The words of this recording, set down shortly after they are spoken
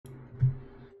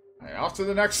Alright, off to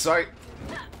the next site.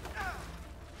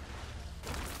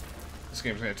 This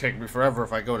game's gonna take me forever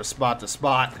if I go to spot to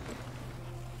spot.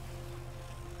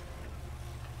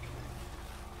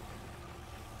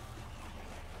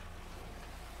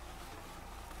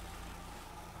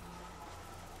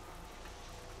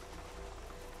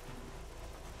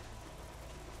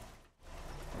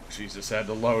 Jesus, had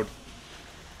to load.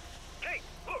 Kait,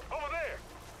 look, over there.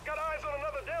 Got eyes on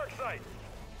another derrick site.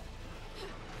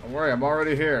 Don't worry, I'm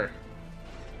already here.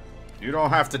 You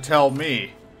don't have to tell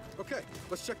me. Okay,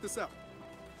 let's check this out.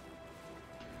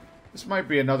 This might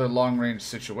be another long-range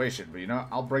situation, but you know,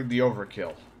 I'll bring the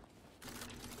overkill.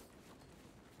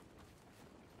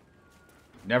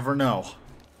 Never know.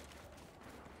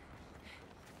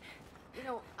 You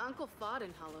know, Uncle fought in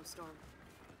Hollowstorm.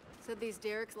 Said these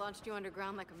derricks launched you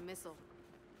underground like a missile.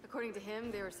 According to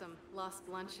him, there were some lost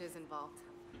lunches involved.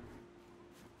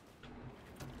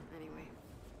 Anyway.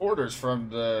 Orders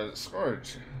from the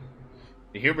Scourge.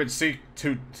 The humans seek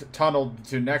to tunnel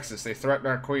to Nexus. They threaten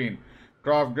our queen.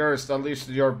 Grov Gurst, unleash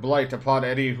your blight upon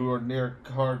any who are near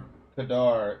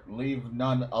Kadar. Leave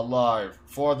none alive.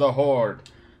 For the Horde.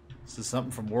 This is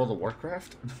something from World of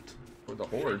Warcraft? For the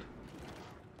Horde.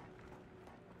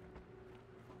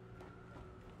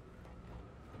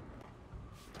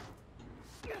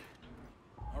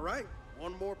 All right,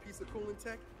 one more piece of cooling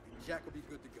tech, and Jack will be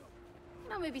good to go.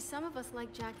 Now, maybe some of us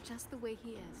like Jack just the way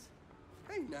he is.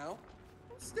 Hey now,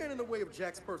 don't stand in the way of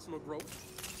Jack's personal growth.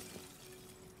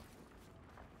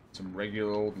 Some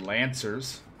regular old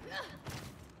Lancers.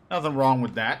 Nothing wrong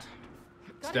with that.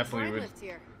 It's Got a definitely blind would lift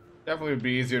here. definitely would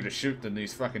be easier to shoot than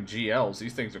these fucking GLs.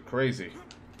 These things are crazy.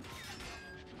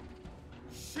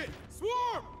 Shit,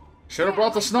 swarm! Should have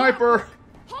brought the sniper.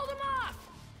 Hold him off!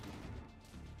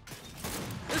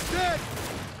 It's dead!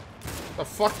 The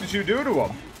fuck did you do to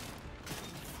him?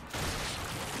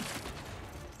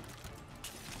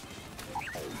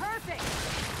 Perfect!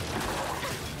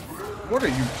 What are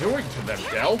you doing to them,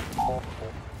 Del?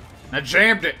 I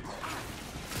jammed it.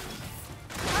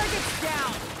 Target's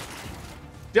down!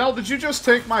 Del, did you just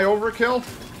take my overkill?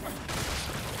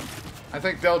 I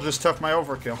think Del just took my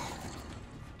overkill.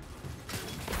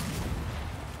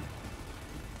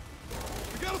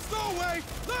 We got a stowaway!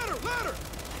 Ladder, ladder!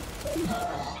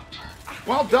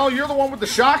 Well, Del, you're the one with the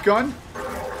shotgun.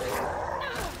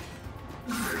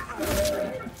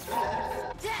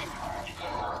 Dead!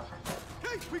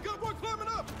 Hey, we got one climbing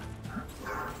up!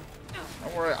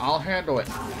 Don't worry, I'll handle it.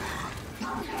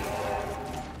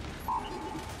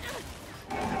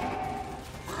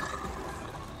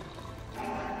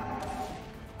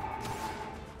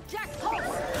 Jack,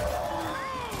 pulse!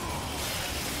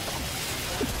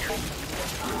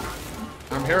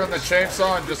 I'm hearing the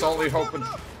chainsaw and just only hoping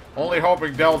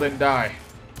Del didn't die.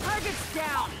 Target's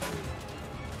down!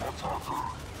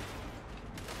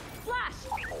 Flash!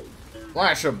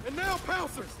 Flash him. And now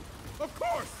pouncers! Of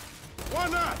course! Why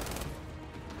not?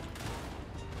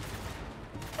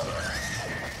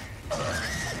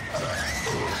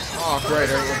 Oh, great,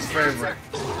 everyone's favorite.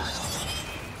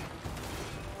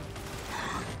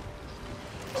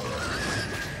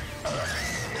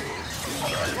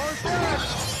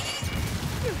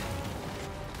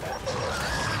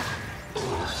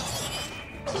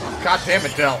 God damn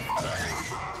it, Del.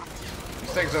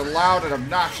 These things are loud and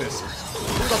obnoxious.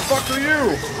 Who the fuck are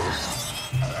you?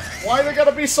 Why they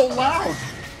gotta be so loud?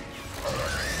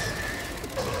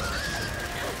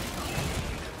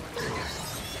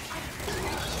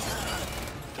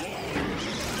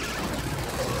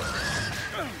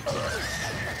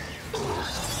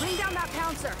 Bring down that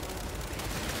pouncer!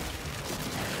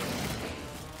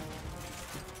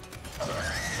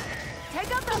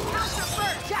 Take out that pouncer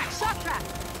first! Jack, shock trap!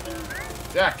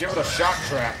 Yeah, give it a shock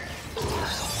trap.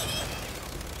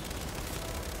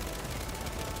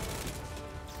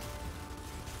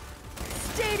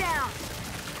 Stay down!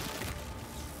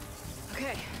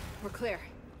 Okay, we're clear.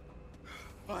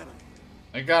 Finally.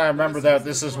 I gotta remember that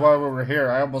this is why we were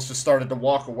here. I almost just started to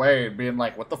walk away and being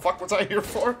like, what the fuck was I here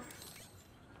for?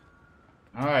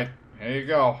 Alright, here you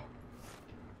go.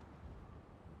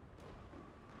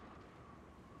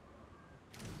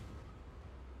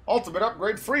 Ultimate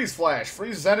upgrade, Freeze Flash.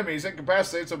 Freezes enemies,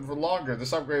 incapacitates them for longer.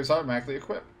 This upgrade is automatically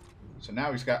equipped. So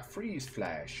now he's got Freeze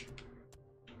Flash.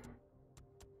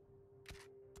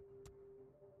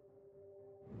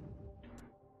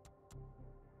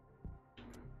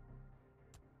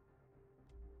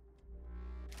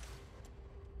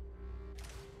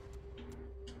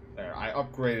 There, I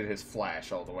upgraded his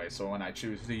flash all the way, so when I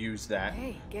choose to use that...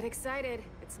 Hey, get excited.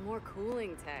 It's more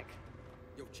cooling tech.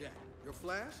 Yo, Jack, your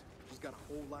flash just got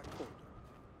a whole lot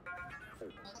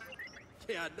colder.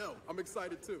 Yeah, I know. I'm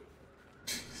excited too.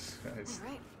 guys.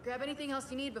 All right. Grab anything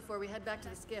else you need before we head back to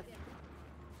the skiff.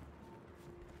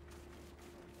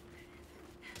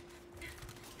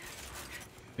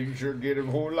 Things are getting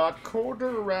a whole lot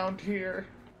colder around here.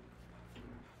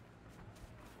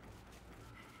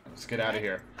 Let's get out of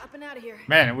here. Up and out of here.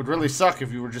 Man, it would really suck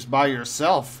if you were just by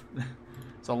yourself.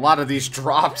 It's a lot of these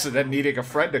drops and then needing a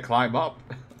friend to climb up.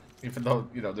 Even though,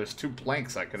 you know, there's 2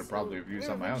 planks I could have probably used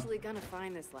on my own. We're eventually gonna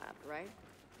find this lab, right?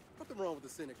 Nothing wrong with the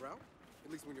scenic route.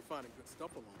 At least when you're finding good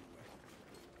stuff along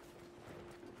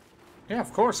the way. Yeah,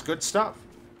 of course, good stuff.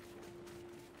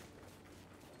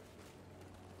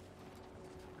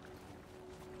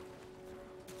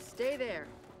 Stay there.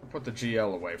 I'll put the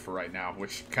GL away for right now,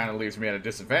 which kind of leaves me at a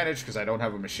disadvantage because I don't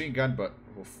have a machine gun, but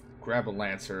we'll grab a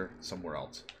Lancer somewhere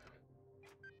else.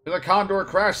 To the Condor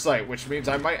crash site, which means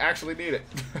I might actually need it.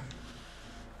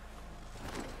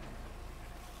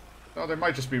 Oh, there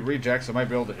might just be rejects. I might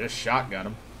be able to just shotgun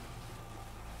them.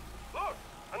 Look,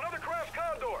 another crashed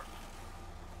Condor.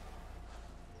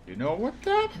 You know what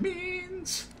that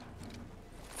means?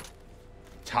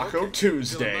 Taco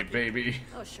Tuesday, baby.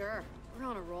 Oh, sure. We're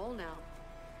on a roll now.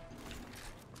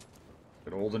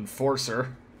 Good old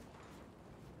Enforcer.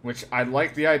 Which, I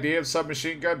like the idea of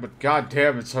submachine gun, but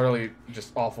goddamn, it's really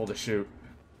just awful to shoot.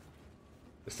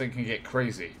 This thing can get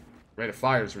crazy. Rate of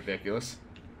fire is ridiculous.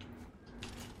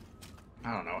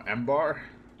 I don't know, M-bar?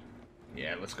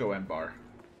 Yeah, let's go M-bar.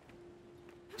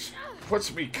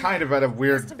 Puts me kind of at a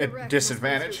weird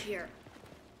disadvantage. Here.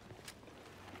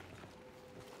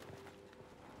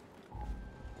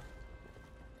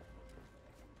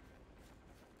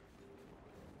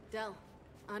 Del,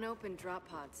 unopened drop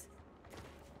pods.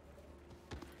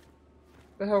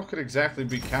 The hell could exactly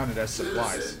be counted as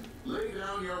supplies? Citizen, lay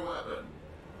down your weapon.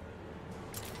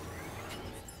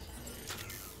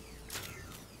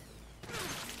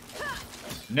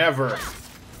 Never.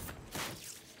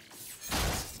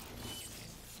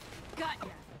 Got ya.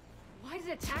 Why did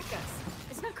it attack us?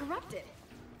 It's not corrupted.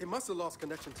 It must have lost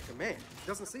connection to command. It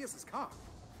doesn't see us as cog.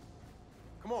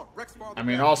 Come on, Rex farther I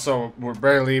mean, back. also, we're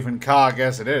barely even cog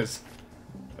as it is.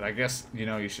 But I guess, you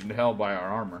know, you should hell by our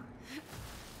armor.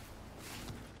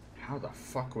 How the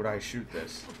fuck would I shoot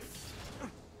this?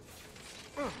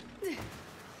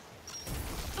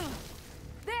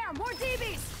 There, more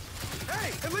DBs!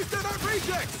 Hey, at least they're not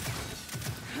rejects!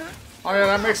 Oh yeah,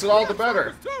 that makes it all the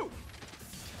better.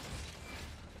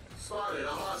 Spotted a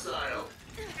hostile.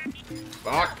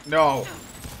 Fuck, no.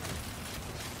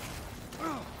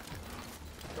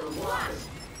 The what?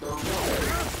 The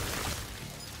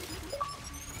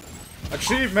what?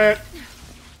 Achievement!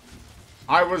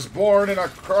 I was born in a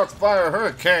crossfire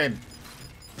hurricane.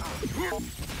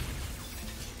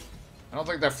 I don't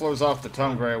think that flows off the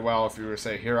tongue very well if you were to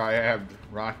say, here I am,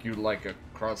 rock you like a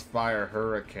crossfire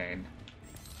hurricane.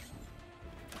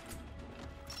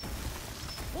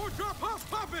 More drop pods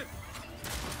popping!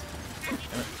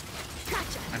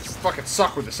 I just fucking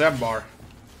suck with this M-bar.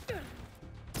 Here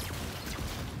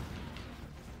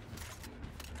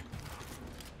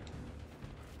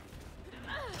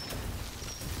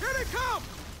they come!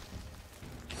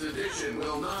 Sedition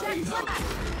will not be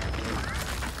tolerated.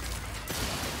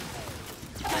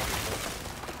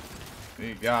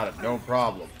 You got it, no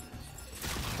problem.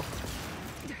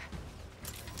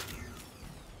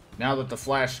 Now that the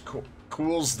flash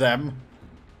cools them.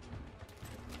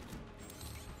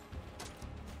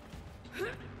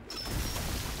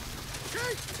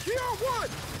 Kait, TR1!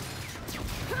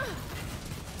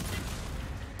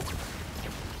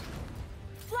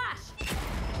 Flash!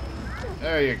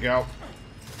 There you go.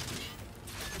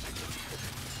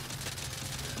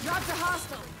 Drops are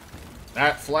hostile.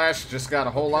 That flash just got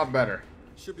a whole lot better.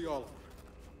 Should be all of them.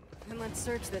 Then let's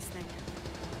search this thing.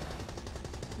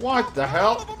 What the Not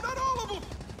all of hell? them, not all of them!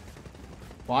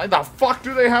 Why the fuck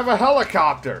do they have a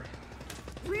helicopter?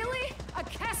 Really? A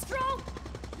Kestrel?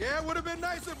 Yeah, it would have been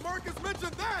nice if Marcus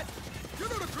mentioned that! You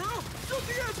know the drill! Shoot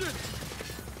the engine!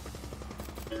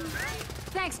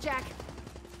 Thanks, Jack.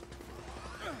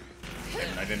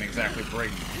 I didn't exactly bring.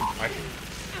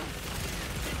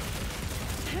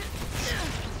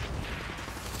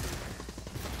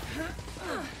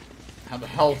 How the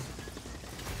hell?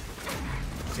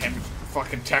 Damn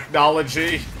fucking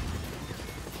technology!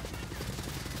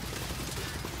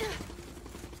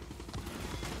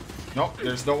 Nope,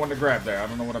 there's no one to grab there. I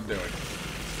don't know what I'm doing.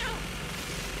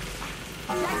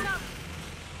 Jack's up.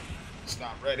 It's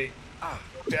not ready. I'll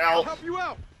Del! help you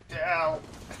out! Del!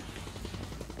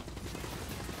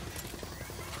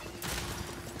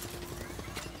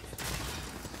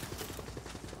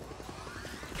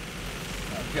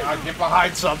 Oh God, get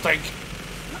behind something!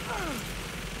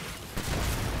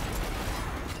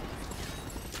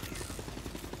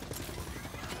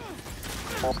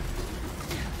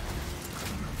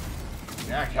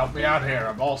 Jack, help me out here.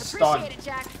 I'm all stunned. Appreciate it,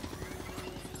 Jack.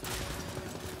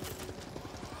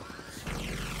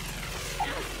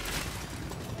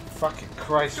 Fucking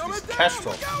Christ, Coming these down!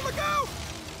 Kestrel. Look out! Look out!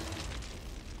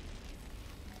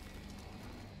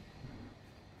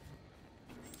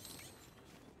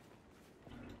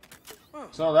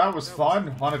 So that was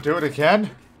fun. Want to do it again?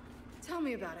 Tell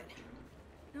me about it.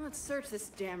 Now let's search this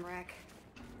damn wreck.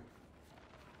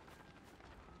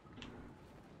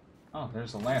 Oh,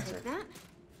 there's a Lancer. Take that?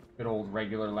 Good old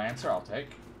regular Lancer, I'll take.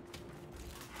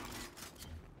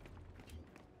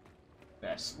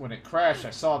 Yes, when it crashed, I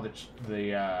saw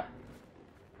the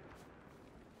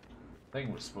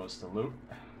thing was supposed to loot.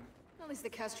 At least the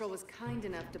Kestrel was kind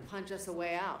enough to punch us a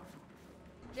way out.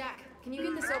 Jack, can you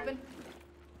get this open?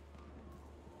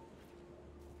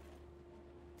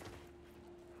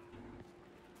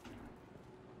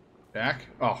 Jack?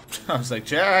 Oh, I was like,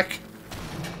 Jack!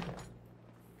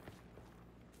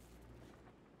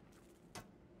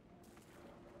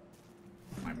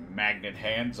 My magnet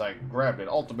hands, I grabbed it.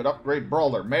 Ultimate upgrade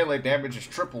brawler. Melee damage is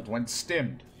tripled when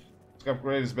stimmed. This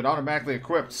upgrade has been automatically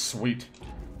equipped. Sweet.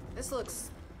 This looks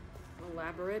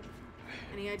elaborate.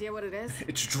 Any idea what it is?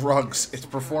 It's drugs. It's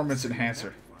performance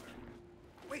enhancer.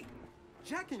 Wait,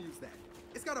 Jack can use that.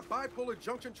 It's got a bipolar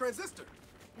junction transistor.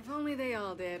 If only they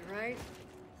all did, right?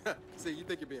 See, you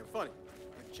think you're being funny.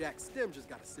 But Jack's stem just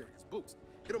got a serious boost.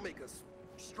 It'll make us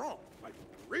strong, like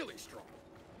really strong.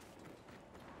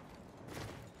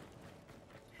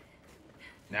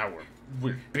 Now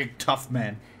we're big tough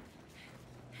men.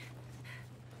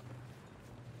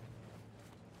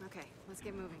 Okay, let's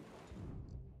get moving.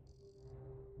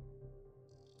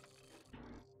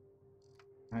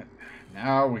 Right,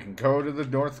 now we can go to the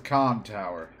North Comm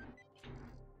Tower.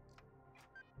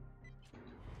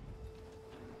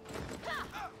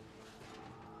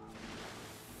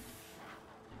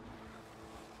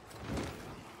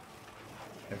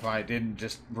 If I didn't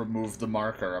just remove the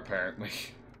marker, apparently.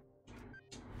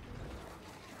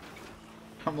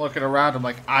 I'm looking around, I'm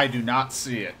like, I do not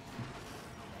see it.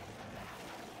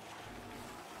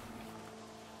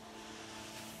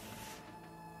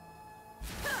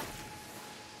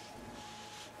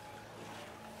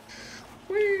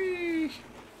 Whee!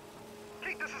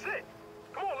 Kait, this is it.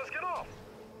 Come on, let's get off.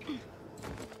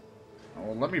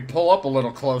 Oh, let me pull up a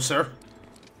little closer.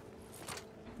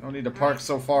 No need to park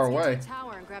so far Let's get away. to the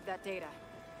tower and grab that data.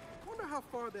 Wonder how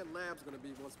far that lab's gonna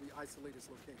be once we isolate its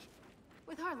location.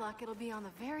 With our luck, it'll be on the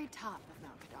very top of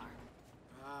Mount Kadar.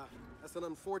 Ah, that's an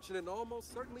unfortunate and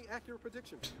almost certainly accurate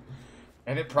prediction.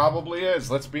 And it probably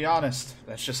is, let's be honest.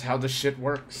 That's just how this shit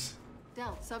works.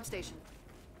 Dell, substation.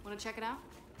 Want to check it out?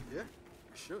 Yeah,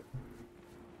 we should.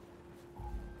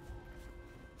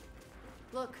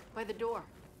 Look, by the door.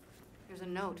 There's a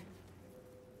note.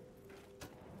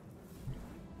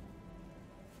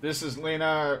 This is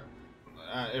Lena.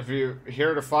 If you're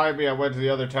here to find me, I went to the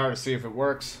other tower to see if it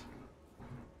works.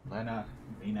 Lena.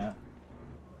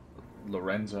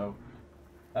 Lorenzo.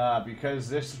 Because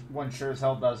this one sure as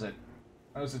hell does it.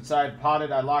 I was inside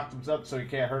potted, I locked him up so he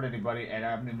can't hurt anybody, and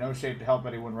I'm in no shape to help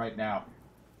anyone right now.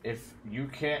 If you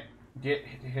can't get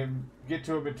to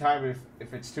him in time,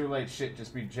 if it's too late, shit,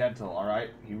 just be gentle, alright?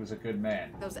 He was a good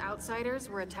man. Those outsiders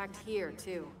were attacked here,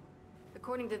 too.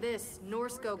 According to this,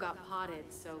 Norsko got potted,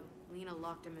 so Lena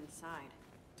locked him inside.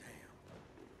 Damn.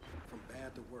 From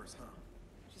bad to worse, huh?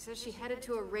 She says she headed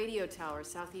to a radio tower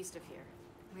southeast of here.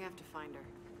 We have to find her.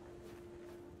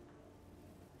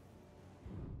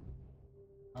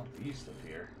 Oh, east of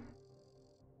here.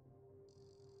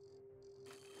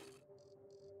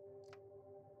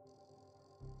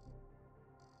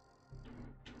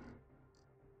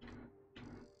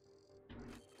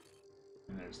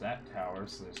 And there's that tower,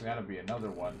 so there's gotta be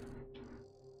another one.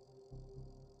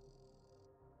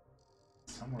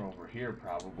 Somewhere over here,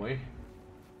 probably.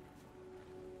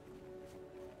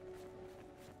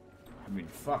 I mean,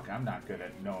 fuck, I'm not good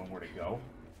at knowing where to go.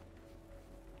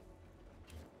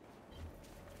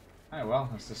 Alright, well,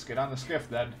 let's just get on the skiff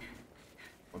then.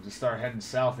 We'll just start heading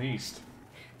southeast.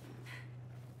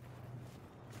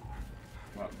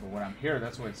 Well, but when I'm here,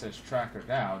 that's what it says tracker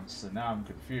down, so now I'm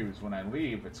confused. When I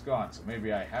leave, it's gone, so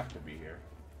maybe I have to be here.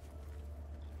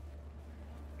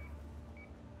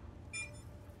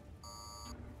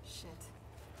 Shit.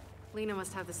 Lena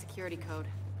must have the security code.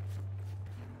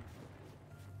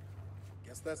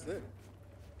 Guess that's it.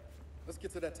 Let's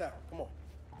get to that tower. Come on.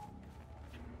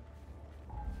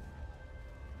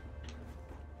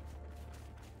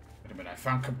 Wait a minute, I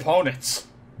found components!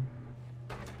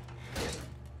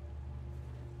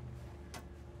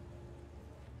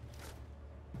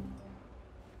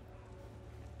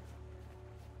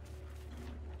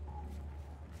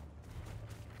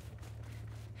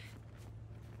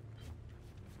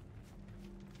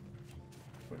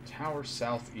 To a tower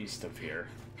southeast of here.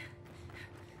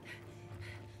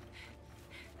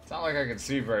 It's not like I can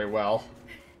see very well.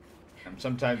 I'm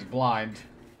sometimes blind.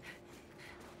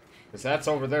 Because that's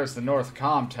over there. It's the North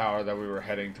Comm Tower that we were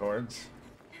heading towards.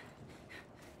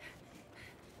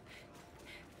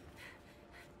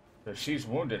 If she's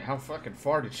wounded, how fucking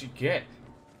far did she get?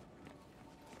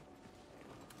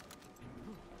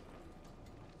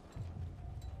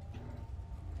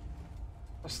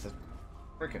 What's the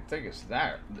freaking thing is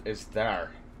there? Is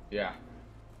there? Yeah.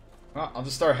 Well, I'll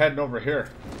just start heading over here.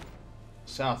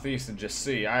 Southeast and just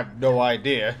see. I have no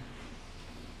idea.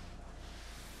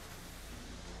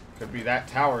 Could be that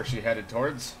tower she headed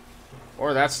towards.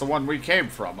 Or that's the one we came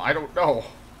from. I don't know.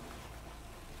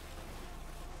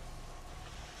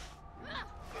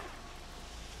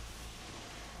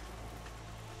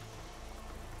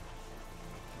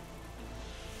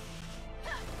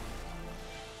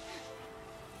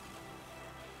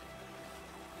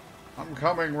 I'm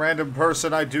coming, random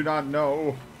person I do not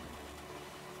know.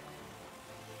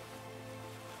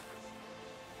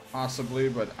 Possibly,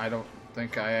 but I don't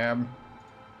think I am.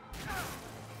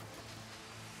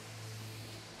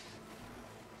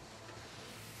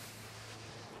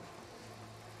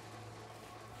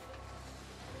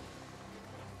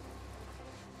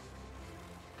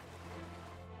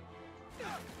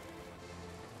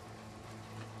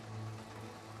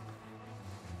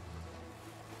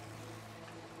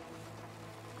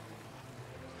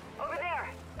 Over there,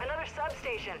 another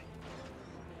substation.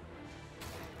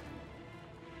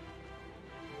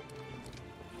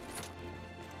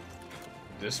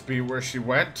 This be where she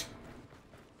went?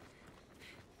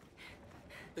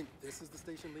 Think this is the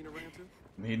station Lena ran to?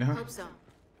 Nina? Hope so.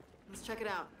 Let's check it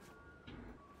out.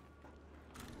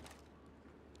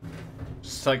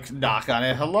 Just like knock on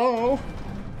it. Hello?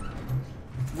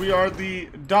 We are the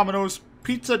Domino's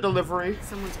pizza delivery.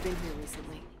 Someone's been here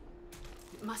recently.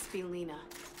 It must be Lena.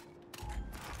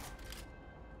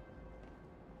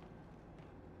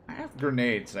 I have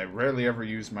grenades. I rarely ever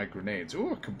use my grenades.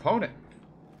 Ooh, a component.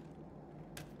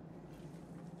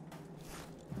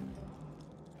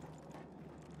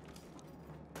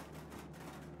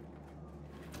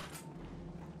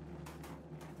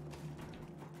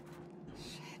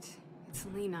 Shit. It's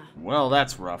Lena. Well,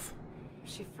 that's rough.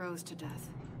 She froze to death.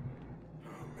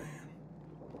 Oh, man.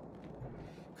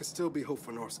 Could still be hope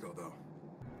for Norsco, though.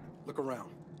 Look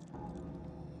around.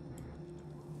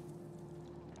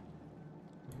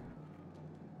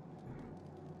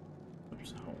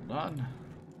 Oops, hold on.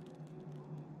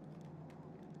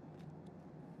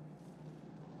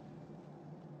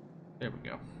 There we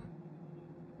go.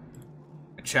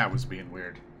 The chat was being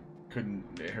weird.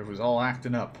 It was all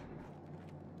acting up.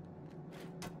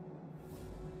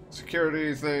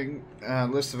 Security thing.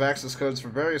 List of access codes for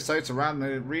various sites around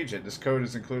the region. This code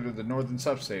is included in the northern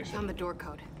substation. Found the door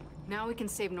code. Now we can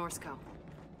save Norsco.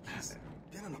 He's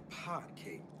been in a pod,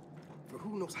 Kate. For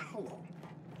who knows how long.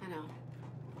 I know.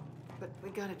 But we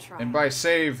gotta try. And by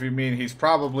save, you mean he's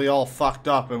probably all fucked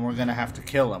up and we're gonna have to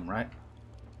kill him, right?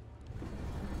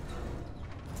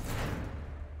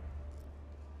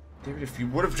 David, if you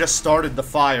would have just started the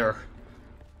fire,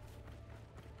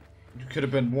 you could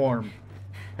have been warm.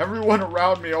 Everyone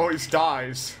around me always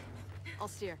dies. I'll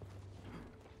steer.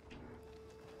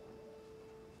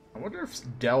 I wonder if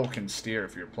Dell can steer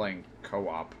if you're playing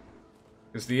co-op.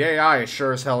 Because the AI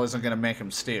sure as hell isn't going to make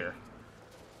him steer.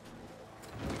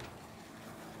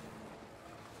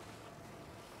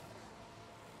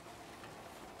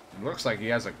 It looks like he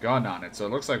has a gun on it, so it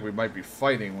looks like we might be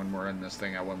fighting when we're in this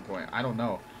thing at one point. I don't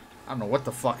know. I don't know what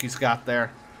the fuck he's got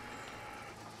there.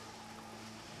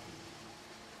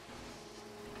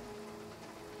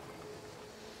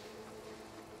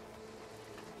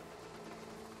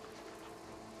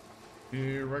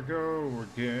 Here I go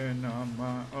again on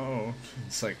my own.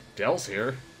 It's like, Dell's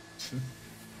here.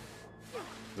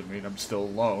 Doesn't mean I'm still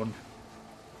alone.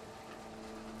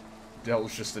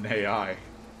 Dell's just an AI.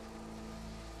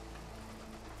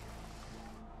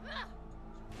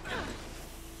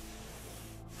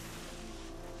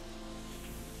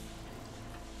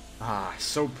 Ah,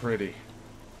 so pretty.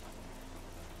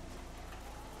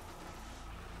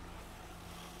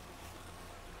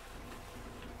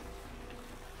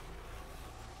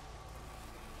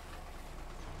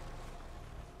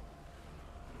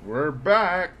 We're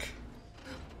back.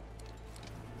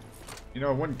 You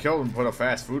know, it wouldn't kill them to put a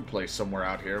fast food place somewhere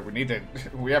out here. We need to.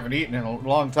 We haven't eaten in a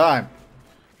long time.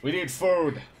 We need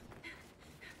food.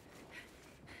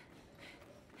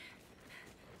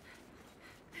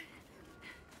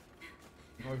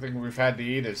 The only thing we've had to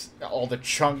eat is all the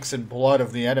chunks and blood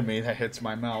of the enemy that hits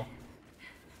my mouth.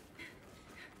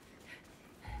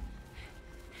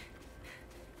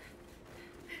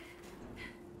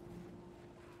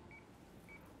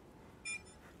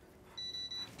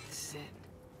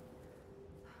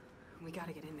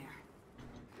 gotta get in there.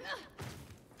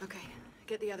 Okay,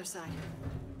 get the other side.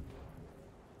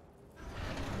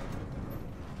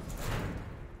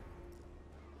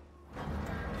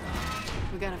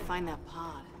 We gotta find that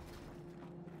pod.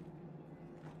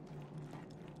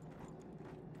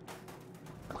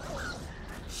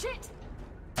 Shit!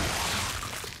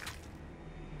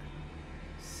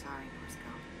 Sorry,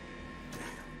 Northcote.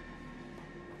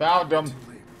 Found him.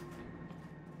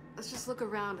 Let's just look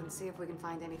around and see if we can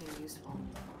find anything useful.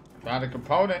 Found a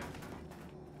component.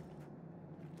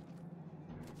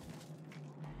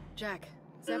 Jack,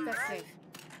 zap that safe.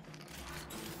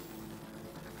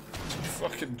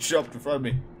 Fucking jumped in front of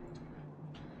me.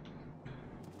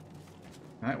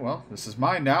 Alright, well, this is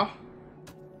mine now.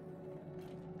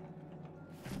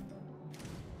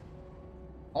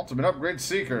 Ultimate upgrade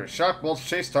seeker. Shock bolts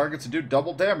chase targets and do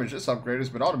double damage. This upgrade has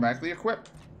been automatically equipped.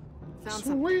 Found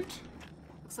Sweet. something.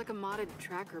 Looks like a modded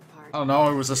tracker part. I don't know,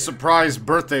 it was a surprise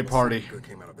birthday party. Good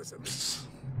came out of this at least.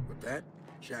 With that,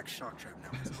 Jack's shock trap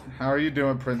now is home. How are you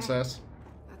doing, princess?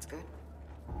 That's good.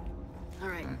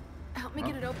 Alright, help me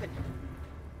get it open.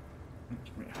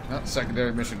 Not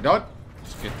secondary mission done.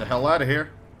 Let's get the hell out of here.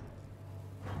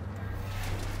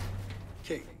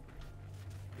 Kait,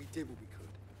 we did what we could.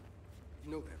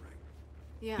 You know that, right?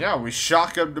 Yeah. Yeah, we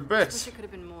shock him to Wish bits. it could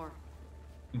have been more.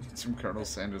 Some Colonel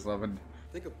Sanders loving.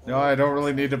 Think of No, all I don't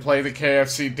really need to play the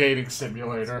KFC dating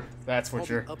simulator. That's all what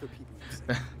the you're. other people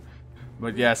you say.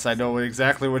 But yes, I know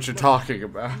exactly what you're talking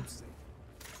about. You say.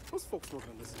 Those folks weren't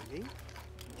gonna listen to me.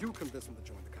 You convinced them to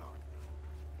join the con.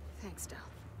 Thanks, Del.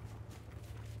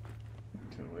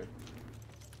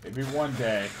 Maybe one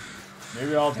day.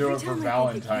 Maybe I'll do Every it for time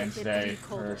I think Valentine's they Day get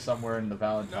colder. or somewhere in the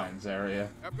Valentine's area.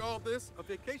 After all this, a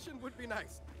vacation would be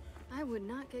nice. I would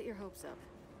not get your hopes up.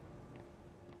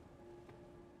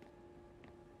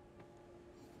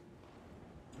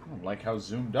 I don't like how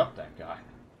zoomed up that guy.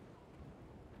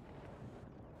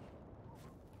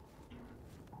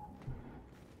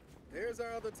 There's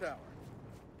our other tower.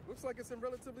 Looks like it's in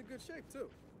relatively good shape, too.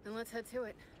 Then let's head to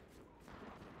it.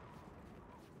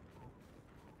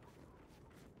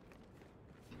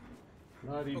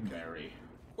 Bloody Okay. Mary.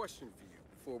 Question for you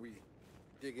before we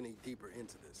dig any deeper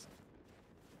into this.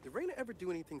 Did Raina ever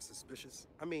do anything suspicious?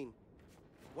 I mean,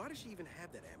 why does she even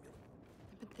have that amulet?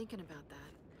 I've been thinking about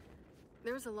that.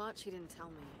 There was a lot she didn't tell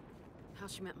me. How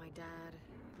she met my dad,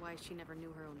 why she never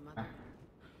knew her own mother.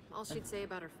 All she'd say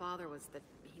about her father was that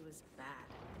he was bad.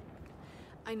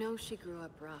 I know she grew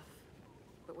up rough,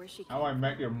 but where she came How I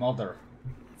met your mother.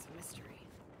 it's a mystery.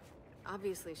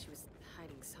 Obviously she was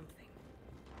hiding something.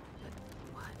 But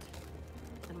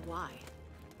what? And why?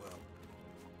 Well,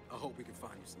 I hope we can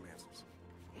find you some answers.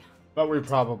 But we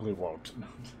probably won't.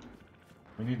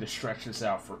 We need to stretch this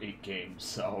out for 8 games,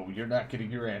 so you're not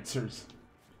getting your answers.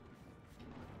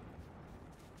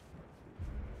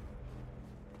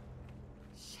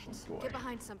 Shit. Oh, boy. Get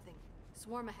behind something.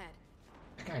 Swarm ahead.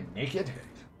 That guy naked? Okay,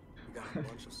 we got a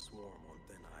bunch of swarm on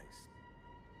thin ice.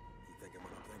 You thinking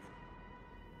what I'm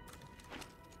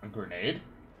thinking? A grenade?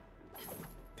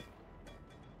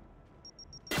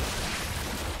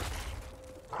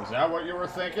 Is that what you were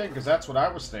thinking? Because that's what I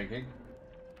was thinking.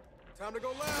 Time to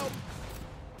go loud!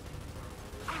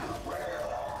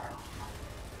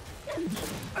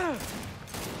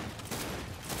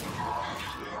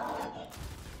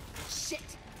 Shit!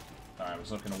 I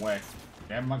was looking away.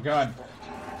 Damn my gun.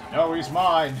 No, he's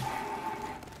mine.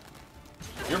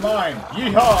 You're mine.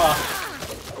 Yeehaw!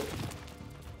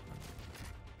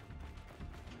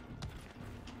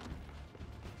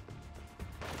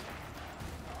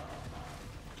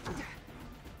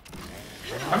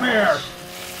 Come here!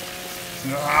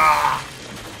 Ah!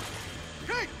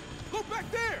 Hey! Look back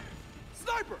there!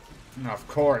 Sniper! Of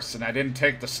course, and I didn't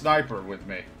take the sniper with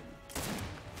me.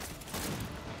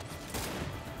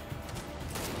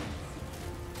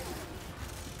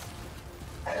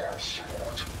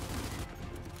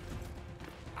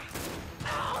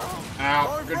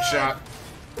 Ow, good shot.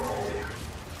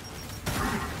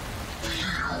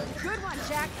 Good one,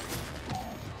 Jack!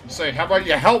 Say, how about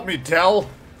you help me, Del?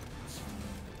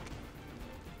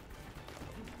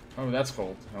 Oh, that's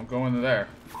cold. Don't go into there.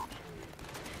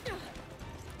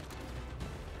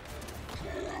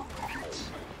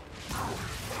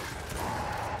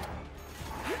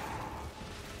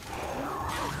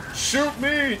 Shoot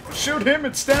me! Shoot him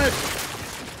instead!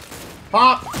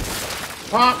 Pop!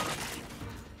 Pop!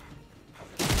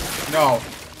 No.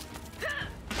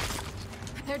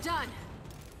 They're done.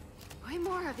 Way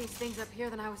more of these things up here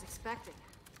than I was expecting.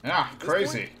 Yeah, At this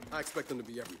crazy. point, I expect them to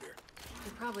be everywhere.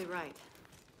 You're probably right.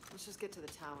 Let's just get to the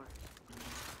tower.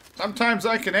 Sometimes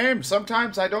I can aim,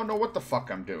 sometimes I don't know what the fuck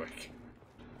I'm doing.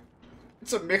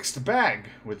 It's a mixed bag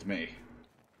with me.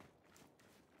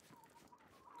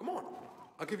 Come on.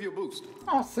 I'll give you a boost.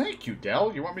 Oh, thank you,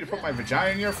 Del. You want me to put my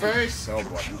vagina in your face? Oh,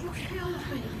 boy. You killed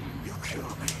me. You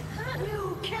killed me.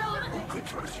 You killed me. I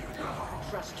trust you now.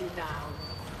 Trust you now.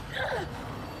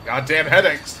 Goddamn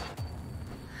headaches.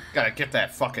 Gotta get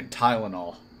that fucking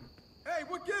Tylenol. Hey,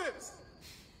 what gives?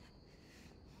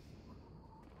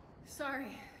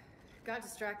 Sorry. Got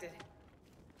distracted.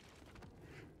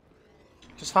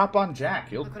 Just hop on Jack.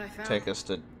 He'll Look what I found. take us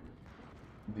to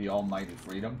the almighty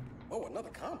freedom. Oh, another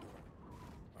condor.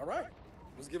 All right.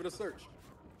 Let's give it a search.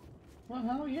 Well,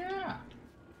 hell yeah.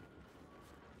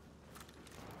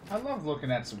 I love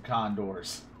looking at some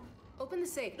condors. Open the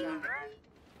safe, Jack.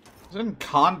 Isn't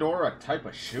condor a type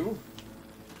of shoe?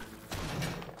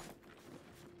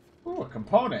 Ooh, a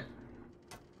component.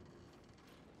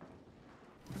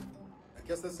 I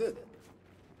guess that's it.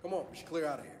 Come on, we should clear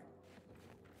out of here.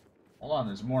 Hold on,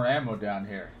 there's more ammo down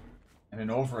here. And an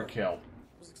overkill. I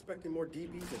was expecting more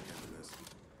DBs than this.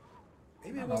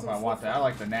 Maybe I it don't know if wasn't I want for that. I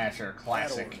like the Nasher that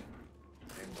Classic. order.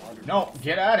 They wandered No, off.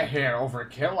 get out of here,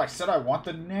 overkill. I said I want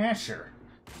the Nasher.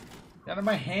 Get out of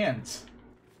my hands.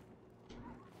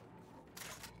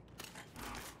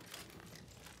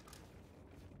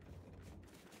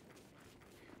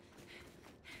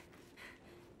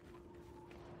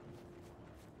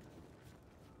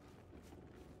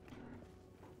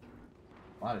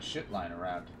 A lot of shit lying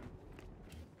around.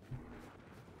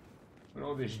 Look at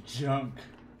all this junk.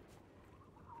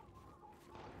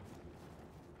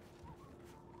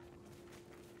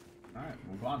 Alright,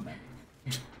 move on then.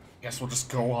 Guess we'll just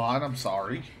go on, I'm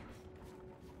sorry.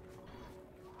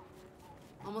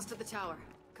 Almost at the tower.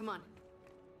 Come on.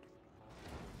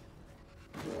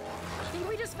 I think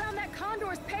we just found that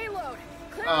Condor's payload.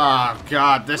 Clear it out. Oh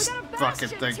god, We this got a fucking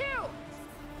Bastion, thing. too.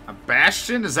 A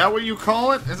Bastion? Is that what you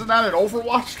call it? Isn't that an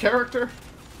Overwatch character?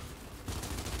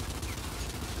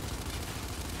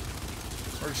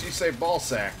 Or did she say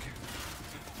ballsack?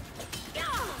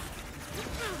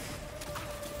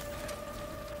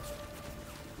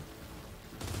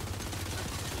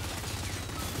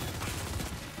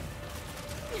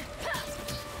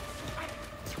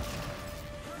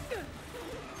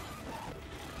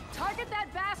 Target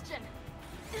that Bastion.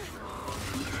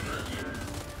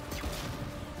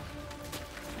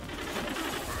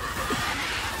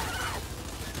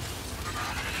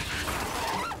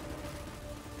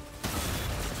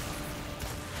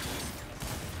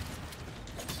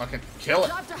 Fucking kill it.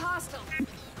 Dropped a hostile.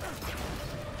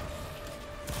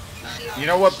 You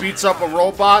know what beats up a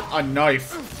robot? A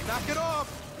knife. Knock it off!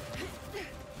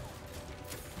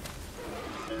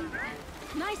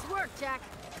 Nice work, Jack.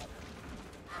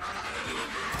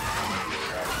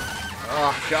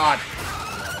 Oh god.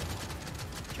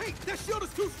 Kait, that shield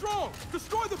is too strong!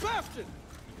 Destroy the Bastion!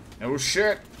 No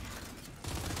shit.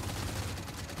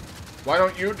 Why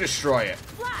don't you destroy it?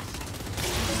 Flash.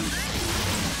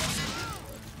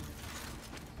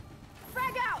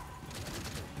 Frag out.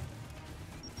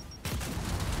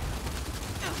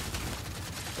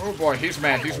 Oh boy, he's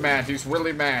mad, he's mad, he's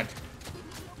really mad.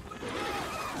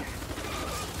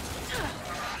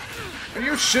 Are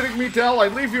you shitting me, Del? I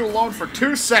leave you alone for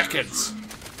 2 seconds.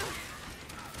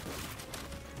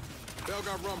 Bell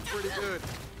got run pretty good.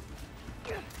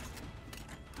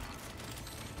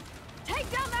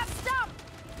 Take down that stump.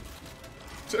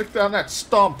 Take down that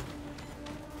stump.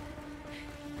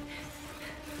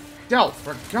 Del,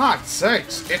 for God's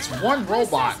sakes, it's one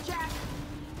robot. Resist, Jack.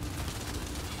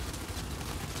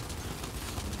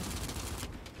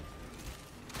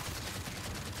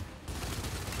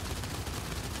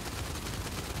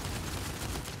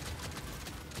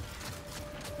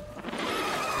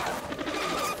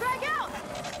 Frag out.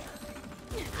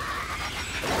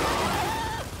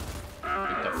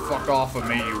 Get the fuck off of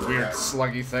me, you weird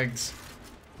sluggy things.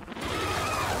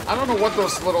 I don't know what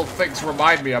those little things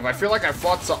remind me of. I feel like I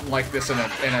fought something like this in a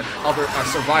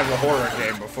survival horror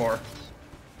game before.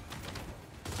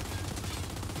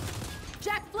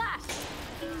 Jack Flash.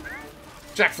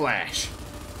 Jack Flash.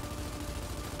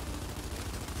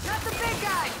 Got the big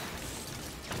guy.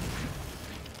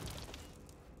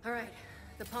 All right,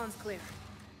 the pond's clear.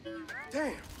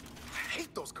 Damn, I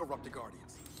hate those corrupted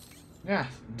guardians. Yeah,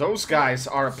 those guys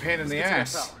are a pain in the Let's get to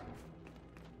ass. tower.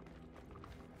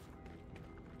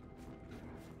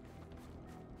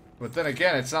 But then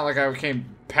again, it's not like I came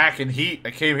packing heat. I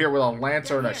came here with a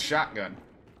lancer and a shotgun.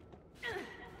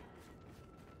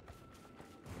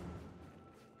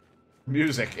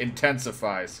 Music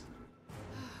intensifies.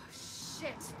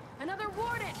 Shit, another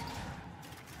warden.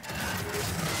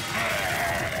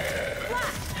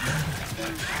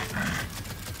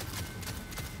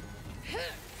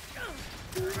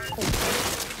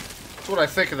 what I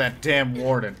think of that damn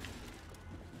warden.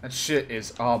 That shit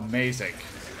is amazing.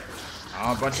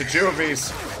 Oh, a bunch of juvies.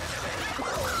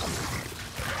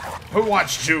 Who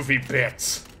wants juvie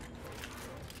bits?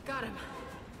 Got him.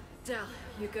 Del,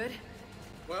 you good?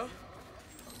 Well,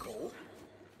 I'm cold.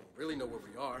 Don't really know where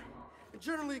we are. And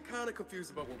generally kind of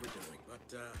confused about what we're doing. But,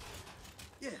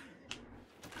 yeah.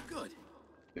 Good.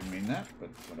 Didn't mean that, but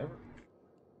whatever.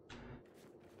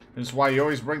 This is why you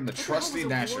always bring the trusty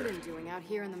What Nasher. the hell was a warden doing out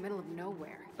here in the middle of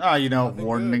nowhere? Ah, you know, Nothing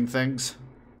wardening good. things.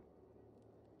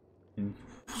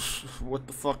 What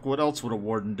the fuck? What else would a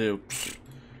warden do?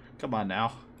 Come on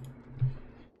now.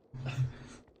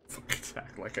 Fucking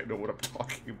act like I know what I'm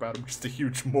talking about. I'm just a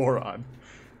huge moron.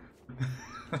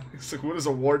 It's like, what is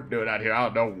a warden doing out here? I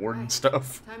don't know, warden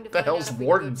stuff. Time to What the find out hell's if we can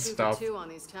warden go 2 for stuff? 2 on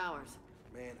these towers.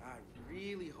 Man, I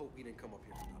really hope he didn't come up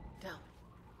here for nothing. Del,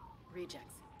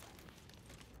 rejects.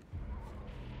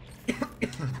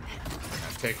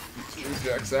 Take these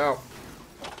rejects out.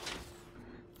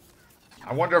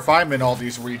 I wonder if I'm in all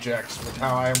these rejects with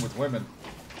how I am with women.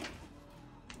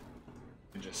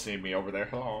 You just see me over there.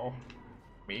 Hello.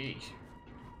 Me.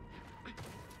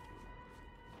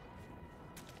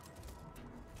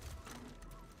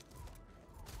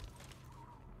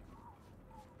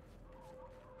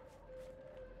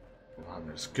 Well,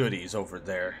 there's goodies over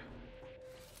there.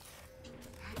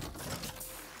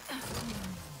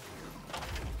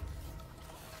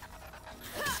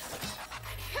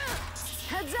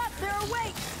 Heads up, they're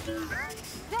awake!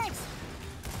 Thanks!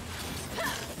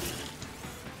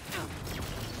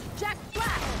 Jack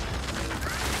Black!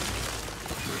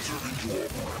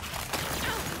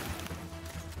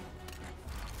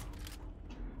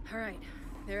 Alright,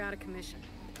 they're out of commission.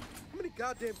 How many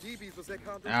goddamn DBs was that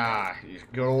condom? Ah, you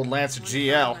good old Lancer One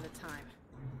GL. problem at a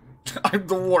time. I'm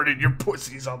the warden, your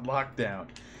pussy's on lockdown.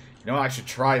 You know, I should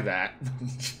try that.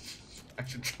 I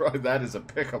should try that as a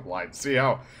pickup line. See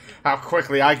how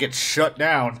quickly I get shut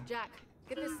down. Jack,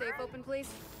 get this safe open, please.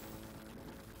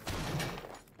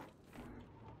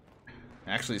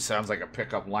 Actually sounds like a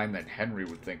pickup line that Henry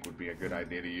would think would be a good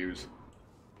idea to use.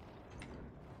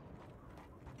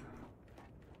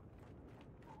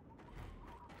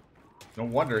 No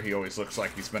wonder he always looks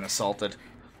like he's been assaulted.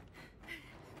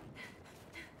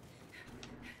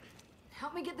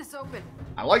 Help me get this open.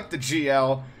 I like the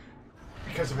GL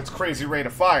because of its crazy rate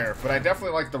of fire, but I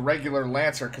definitely like the regular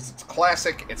Lancer because it's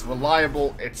classic, it's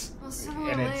reliable, it's Well,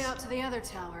 similar and layout to the other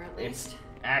tower, at it's least.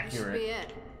 accurate. This should be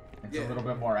it. It's Yeah. a little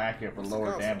bit more accurate but lower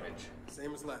Console. damage.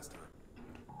 Same as last time.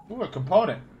 Ooh, a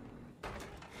component.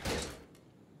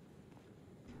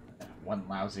 One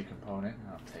lousy component.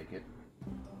 I'll take it.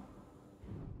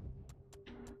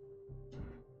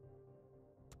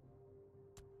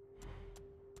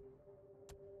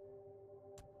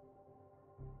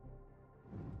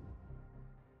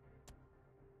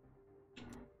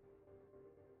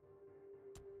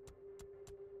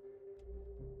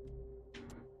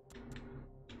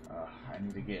 I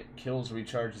need to get kills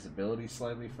recharge his ability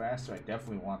slightly faster. I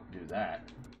definitely want to do that.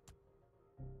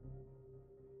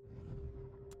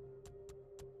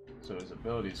 So his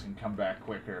abilities can come back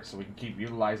quicker, so we can keep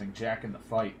utilizing Jack in the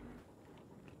fight.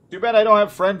 Too bad I don't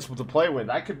have friends to play with.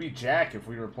 I could be Jack if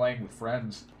we were playing with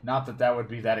friends. Not that that would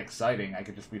be that exciting. I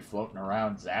could just be floating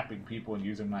around, zapping people and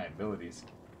using my abilities.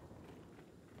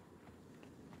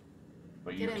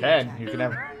 But you Get in can. there, You Jack. can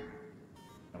have...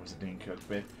 That was a Dean Cook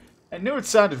bit. I knew it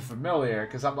sounded familiar,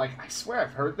 because I'm like, I swear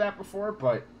I've heard that before,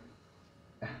 but...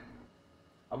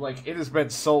 I'm like, it has been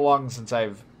so long since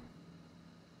I've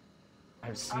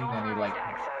seen any, like,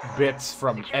 bits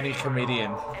from any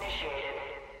comedian.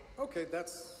 Okay,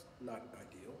 that's not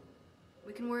ideal.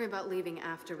 We can worry about leaving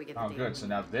after we get the Oh, data. good. So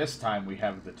now this time we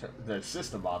have the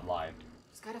system online.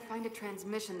 Just gotta find a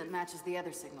transmission that matches the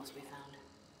other signals we found.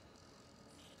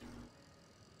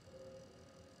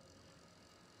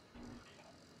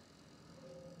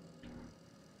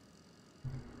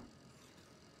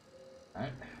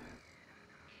 Alright.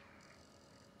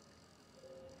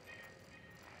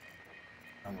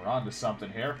 And we're on to something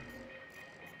here.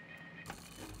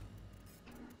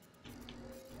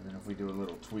 And then if we do a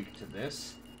little tweak to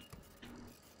this.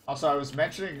 Also, I was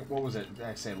mentioning, what was it? Did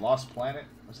I say Lost Planet?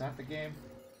 Was that the game?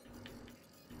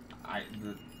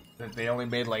 That they only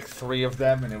made like 3 of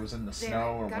them and it was in the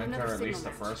snow or got winter, another at least the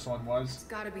signal match. first one was. It's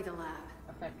gotta be the lab.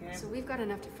 Not that game? So we've got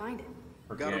enough to find it.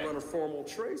 Gotta Forget. run a formal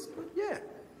trace, but yeah.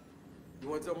 You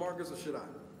want to tell Marcus or should I?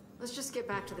 Let's just get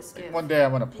back to the skiff. One day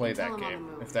I'm gonna You play can tell that him on the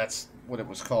game. move. If that's what it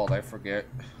was called, I forget.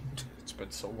 It's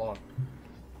been so long.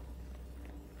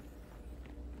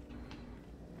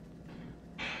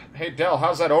 Hey Del,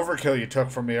 how's that overkill you took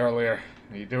from me earlier?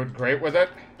 Are you doing great with it?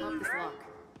 Pop this lock.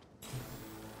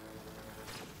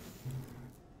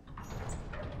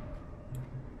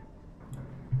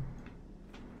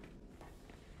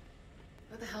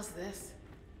 hell's this?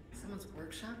 Someone's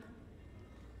workshop?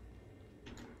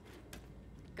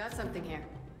 Got something here.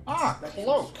 Ah,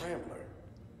 cloak. Scrambler.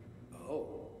 Oh.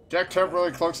 Jack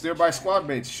temporarily cloaks nearby squad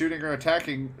mates. Shooting or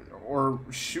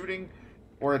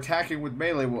attacking with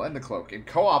melee will end the cloak. In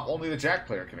co-op, only the Jack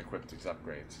player can equip these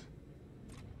upgrades.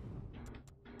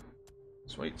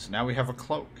 Sweet, so now we have a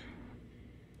cloak.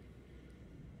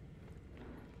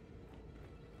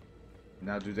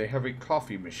 Now, do they have a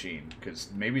coffee machine? Because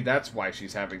maybe that's why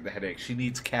she's having the headache. She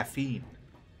needs caffeine.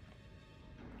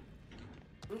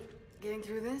 Getting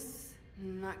through this?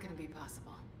 Not gonna be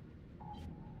possible.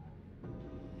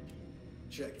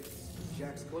 Check it.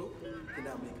 Jack's cloak can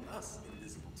now make us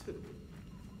invisible too.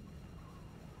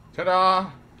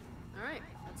 Ta-da! Alright,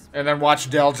 let's... And then watch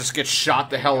Dell just get shot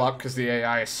the hell up because the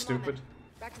AI is stupid.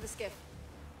 Back to the skiff.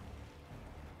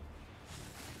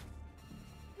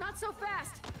 Not so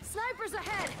fast! Snipers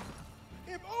ahead!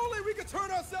 If only we could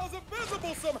turn ourselves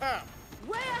invisible somehow!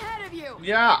 Way ahead of you!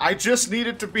 Yeah, I just need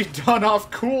it to be done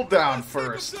off cooldown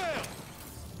first.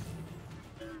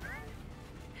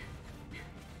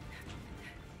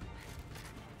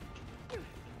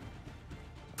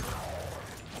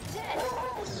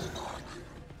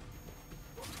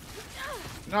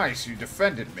 Nice, you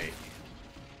defended me.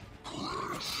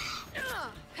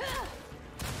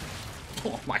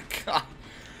 Oh my god.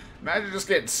 Imagine just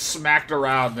getting smacked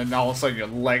around and then all of a sudden your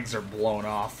legs are blown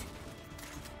off.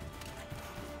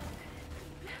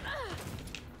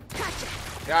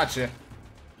 Gotcha.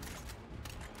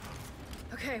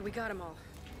 Okay, we got them all.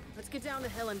 Let's get down the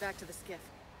hill and back to the skiff.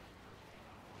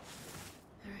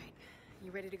 Alright,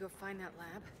 you ready to go find that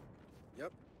lab?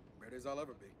 Yep, ready as I'll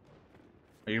ever be.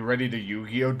 Are you ready to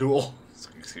Yu-Gi-Oh duel?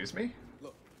 Excuse me?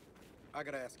 Look, I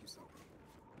gotta ask you something.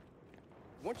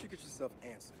 Once you get yourself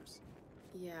answers,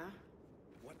 Yeah?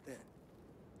 what then?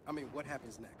 I mean, what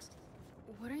happens next?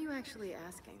 What are you actually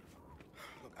asking?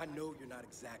 Look, I know you're not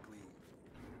exactly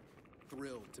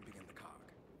thrilled to be in the cog.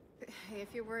 Hey,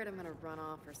 if you're worried I'm gonna run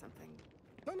off or something.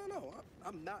 No,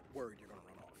 I'm not worried you're gonna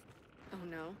run off. Oh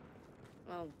no?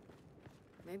 Well,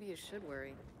 maybe you should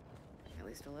worry. At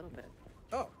least a little bit.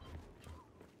 Oh,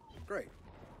 great.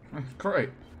 Great.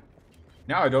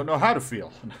 Now I don't know how to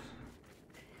feel.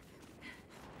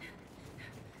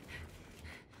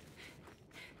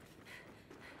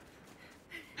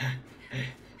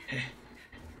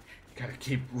 Gotta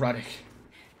keep running.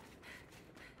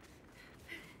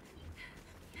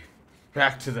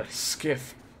 Back to the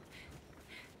skiff.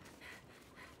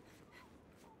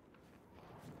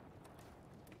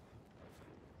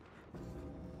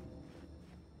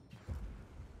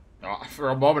 For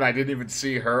a moment, I didn't even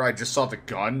see her. I just saw the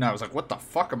gun. I was like, what the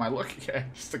fuck am I looking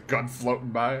at? Just a gun floating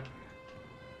by.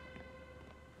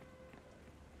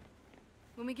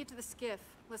 When we get to the skiff,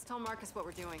 let's tell Marcus what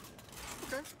we're doing.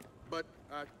 Okay, but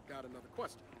I got another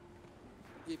question.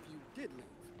 If you did leave,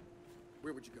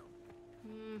 where would you go?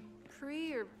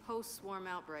 Pre or post-swarm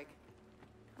outbreak?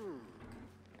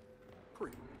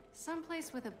 Pre.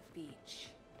 Someplace with a beach.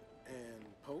 And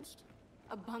post?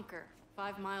 A bunker,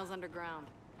 5 miles underground.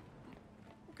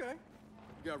 Okay.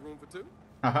 You got room for two?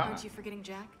 Aren't you forgetting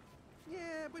Jack?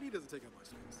 Yeah, but he doesn't take up much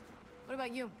space. What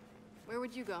about you? Where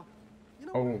would you go? You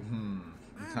know Oh,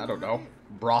 what? I don't know.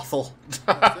 Brothel.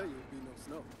 I'll tell you, it'd be no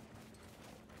snow.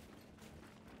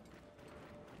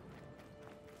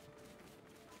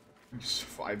 Just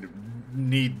find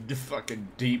need fucking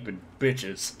deep in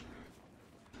bitches.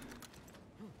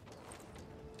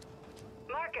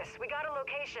 Marcus, we got a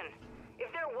location.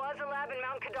 If there was a lab in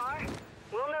Mount Kadar,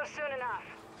 we'll know soon enough.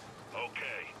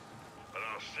 Okay, but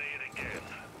I'll say it again.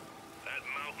 That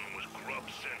mountain was Grub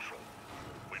Central.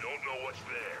 We don't know what's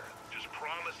there. Just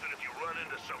promise that if you run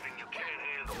into something you can't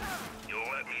handle,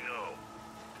 you'll let me know.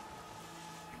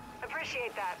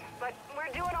 Appreciate that, but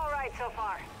we're doing all right so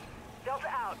far. Delta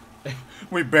out.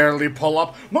 We barely pull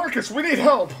up. Marcus, we need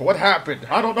help. What happened?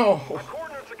 I don't know. My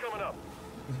coordinates are coming up.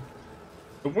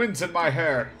 The wind's in my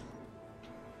hair.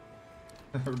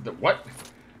 The what?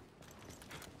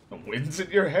 The wind's in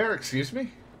your hair, excuse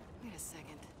me? Wait a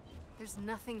second. There's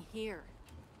nothing here.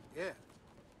 Yeah,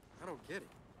 I don't get it.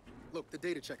 Look, the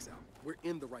data checks out. We're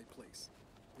in the right place.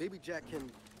 Maybe Jack can,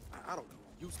 I don't know,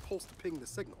 use pulse to ping the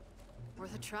signal.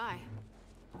 Worth a try.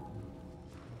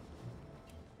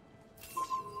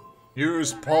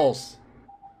 Use pulse.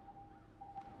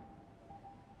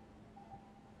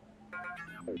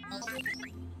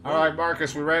 Alright,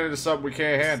 Marcus, we ran into something we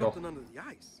can't handle. Something under the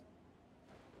ice.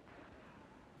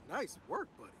 Nice work,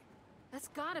 buddy. That's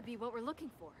gotta be what we're looking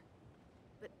for.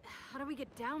 But how do we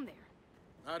get down there?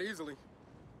 Not easily.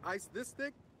 Ice this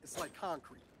thick, it's like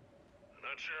concrete.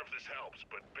 Not sure if this helps,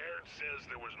 but Baird says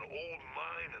there was an old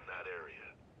mine in that area.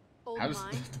 Old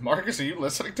mine? Marcus, are you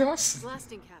listening to us?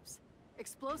 Blasting caps.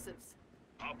 Explosives.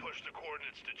 I'll push the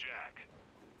coordinates to Jack.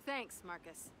 Thanks,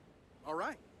 Marcus. All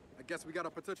right. I guess we got a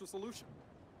potential solution.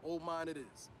 Old mine it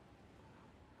is.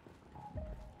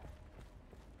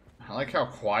 I like how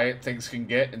quiet things can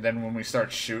get, and then when we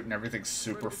start shooting, everything's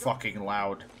super fucking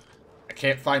loud. I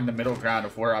can't find the middle ground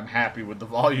of where I'm happy with the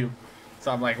volume.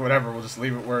 So I'm like, whatever, we'll just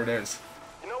leave it where it is.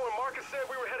 You know when Marcus said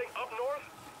we were heading up north?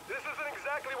 This isn't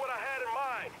exactly what I had in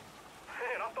mind.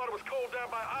 Man, I thought it was cold down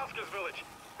by Oscar's village.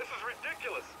 This is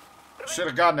ridiculous. Should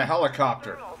have gotten a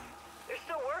helicopter. They're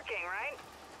still working, right?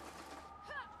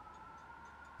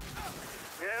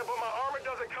 Yeah, but my armor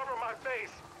doesn't cover my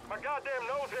face. My goddamn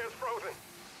nose hair is frozen.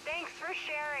 Thanks for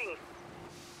sharing.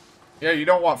 Yeah, you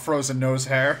don't want frozen nose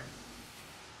hair.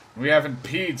 We haven't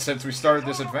peed since we started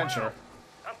this adventure.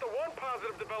 That's the one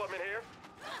positive development here.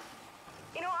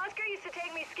 You know, Oscar used to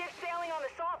take me skiff sailing on the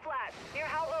salt flats near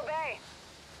Halvo Bay.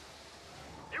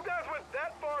 You guys went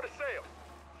that far to sail?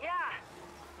 Yeah.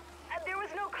 There was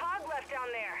no cog left down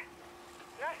there.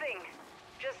 Nothing.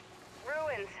 Just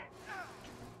ruins.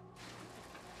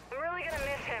 I'm really gonna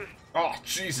miss him. Oh,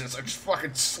 Jesus, I just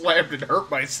fucking slammed and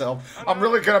hurt myself. I'm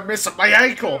really gonna miss my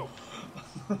ankle.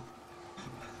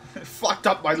 It fucked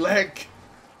up my leg.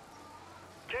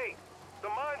 Kate, the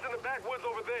mine's in the backwoods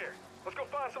over there. Let's go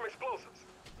find some explosives.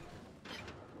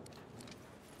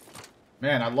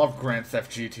 Man, I love Grand Theft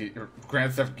GT or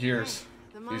Grand Theft Gears.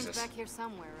 The mine's Jesus. back here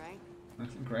somewhere, right?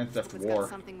 Grand Theft Hope it's War. got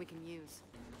something we can use.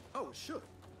 Oh, it should.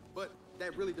 But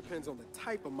that really depends on the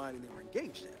type of mining they were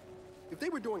engaged in. If they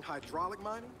were doing hydraulic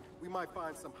mining, we might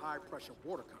find some high-pressure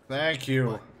water cutters. Thank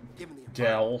you, But given the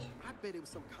Dell. environment, I bet it was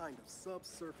some kind of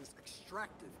subsurface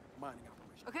extractive mining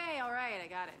operation. Okay, all right, I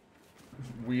got it.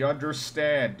 We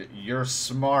understand. You're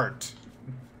smart.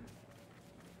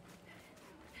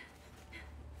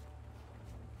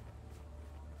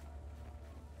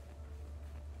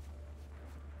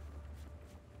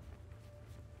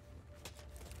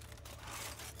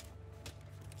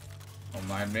 Don't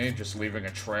mind me, just leaving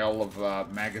a trail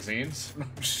of magazines.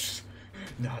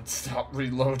 Non-stop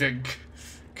reloading.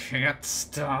 Can't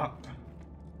stop.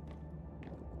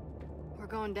 We're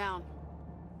going down.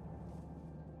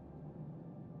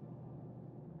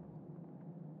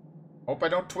 Hope I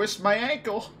don't twist my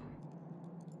ankle.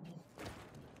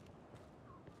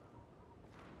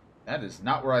 That is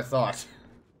not where I thought.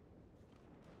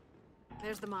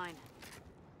 There's the mine.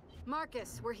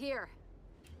 Marcus, we're here.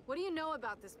 What do you know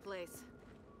about this place?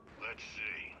 Let's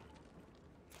see.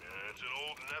 It's an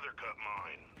old nether cut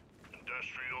mine.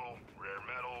 Industrial, rare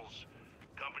metals.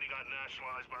 Company got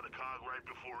nationalized by the COG right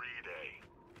before E-Day.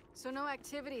 So no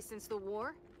activity since the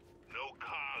war? No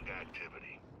COG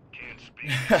activity. Can't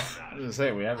speak I to was that. gonna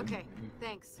say, we haven't. Okay,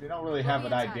 thanks. We don't really We'll have be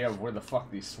an in idea touch. of where the fuck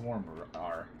these swarm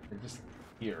are. They're just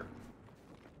here.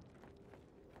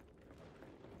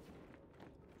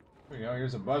 Here we go,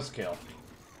 here's a buzzkill.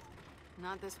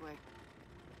 Not this way.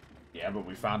 Yeah, but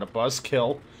we found a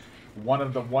buzzkill. One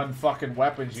of the one fucking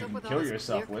weapons you What's can up with all kill this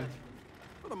yourself clear with.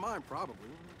 cut? For the mine, probably.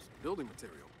 It's building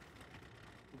material.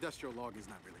 Industrial logging's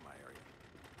not really my area.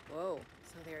 Whoa,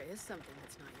 so there is something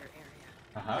that's not your area.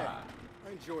 Aha.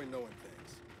 I enjoy knowing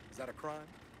things. Is that a crime?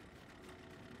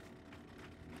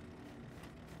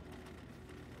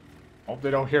 Hope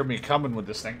they don't hear me coming with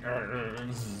this thing.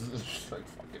 Just like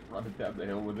fucking running down the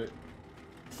hill with it.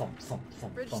 Thump, thump,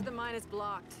 thump, Bridge to thump. the mine is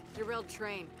blocked. Derailed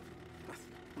train. I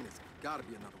mean, there's gotta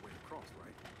be another way to cross,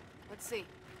 right? Let's see.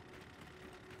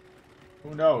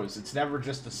 Who knows? It's never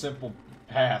just a simple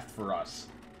path for us.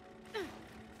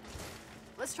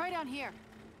 Let's try down here.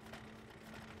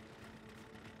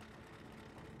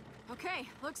 Okay,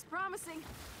 looks promising.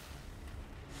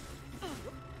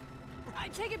 I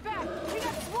take it back. We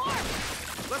got swarm.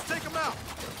 Let's take them out!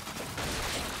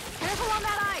 Careful on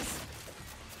that ice.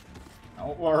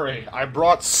 Don't worry, I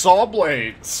brought saw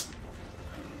blades.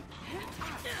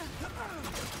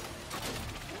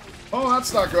 Oh,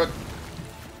 that's not good.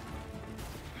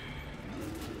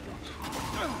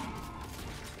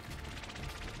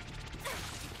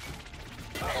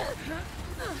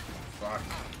 Fuck.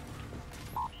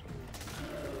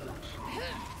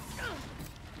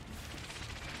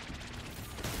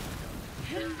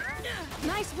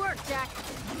 Nice work, Jack.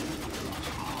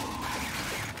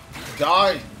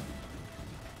 Die.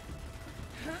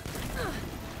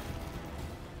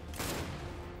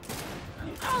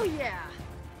 Oh yeah.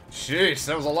 Jeez,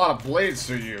 that was a lot of blades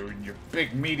through you and your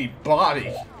big meaty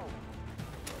body.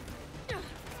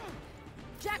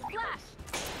 Jack, flash.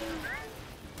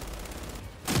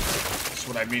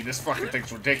 what I mean. This fucking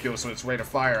thing's ridiculous with its rate of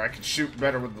fire. I can shoot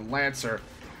better with the Lancer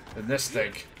than this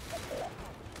thing.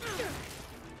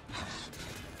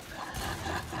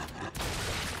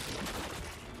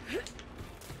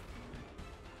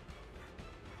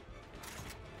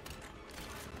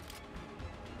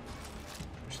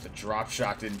 Just the drop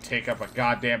shot didn't take up a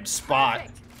goddamn spot.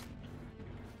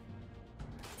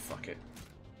 Fuck it.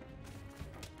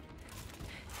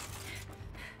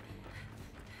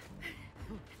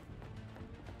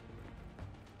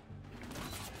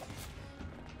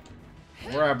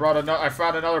 Where I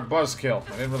found another buzzkill.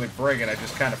 I didn't really bring it, I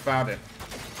just kind of found it.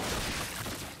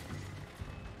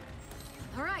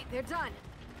 Alright, they're done.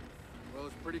 Well,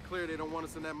 it's pretty clear they don't want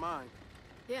us in that mine.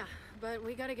 Yeah, but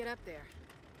we gotta get up there.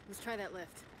 Let's try that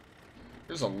lift.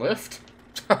 There's a lift?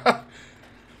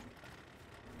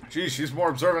 Geez, she's more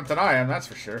observant than I am, that's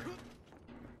for sure.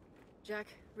 Jack,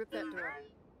 rip that door.